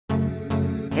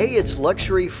Hey, it's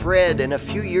Luxury Fred, and a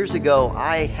few years ago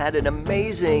I had an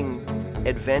amazing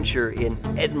adventure in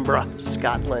Edinburgh,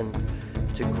 Scotland.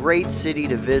 It's a great city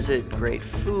to visit, great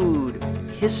food,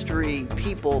 history,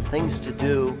 people, things to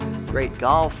do, great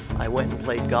golf. I went and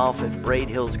played golf at Braid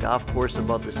Hills Golf Course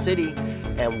above the city,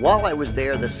 and while I was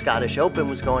there the Scottish Open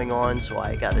was going on, so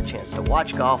I got a chance to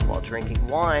watch golf while drinking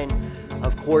wine.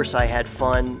 Of course, I had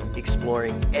fun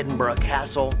exploring Edinburgh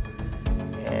Castle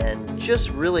and just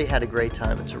really had a great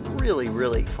time. It's a really,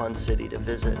 really fun city to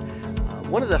visit.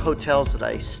 One of the hotels that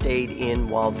I stayed in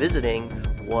while visiting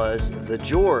was the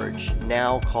George,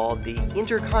 now called the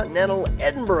InterContinental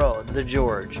Edinburgh, the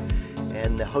George.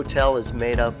 And the hotel is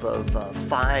made up of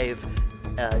 5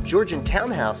 Georgian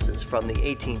townhouses from the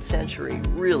 18th century.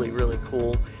 Really, really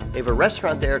cool. They have a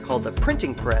restaurant there called the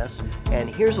Printing Press, and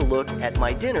here's a look at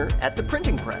my dinner at the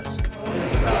Printing Press.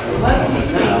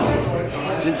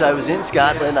 Since I was in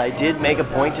Scotland, I did make a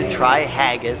point to try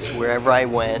haggis wherever I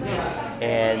went,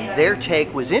 and their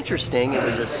take was interesting. It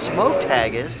was a smoked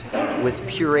haggis with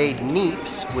pureed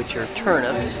neeps, which are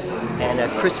turnips, and a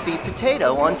crispy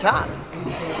potato on top.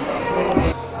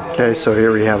 Okay, so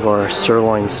here we have our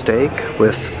sirloin steak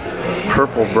with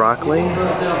purple broccoli,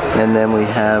 and then we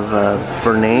have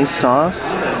béarnaise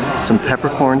sauce, some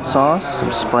peppercorn sauce,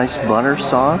 some spiced butter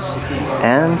sauce,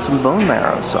 and some bone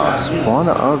marrow sauce. One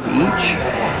of each.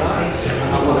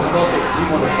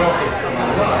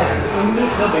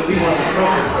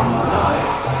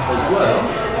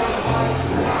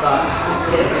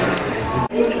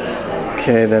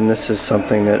 Okay, then this is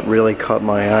something that really caught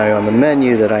my eye on the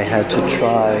menu that I had to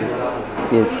try.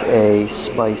 It's a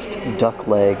spiced duck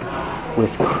leg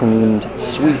with creamed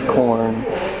sweet corn,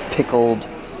 pickled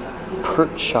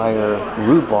Perkshire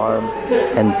rhubarb,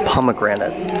 and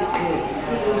pomegranate.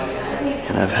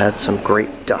 And I've had some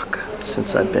great duck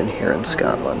since I've been here in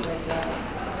Scotland.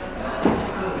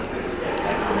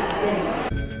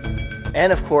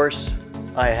 And of course,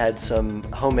 I had some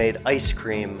homemade ice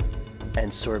cream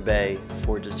and sorbet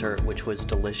for dessert, which was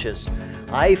delicious.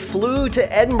 I flew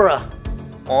to Edinburgh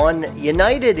on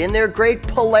United in their great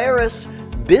Polaris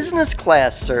business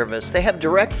class service. They have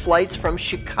direct flights from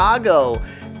Chicago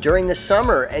during the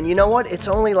summer, and you know what? It's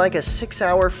only like a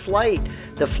 6-hour flight.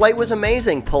 The flight was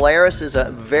amazing. Polaris is a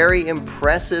very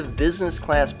impressive business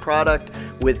class product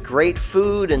with great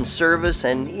food and service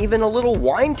and even a little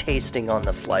wine tasting on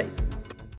the flight.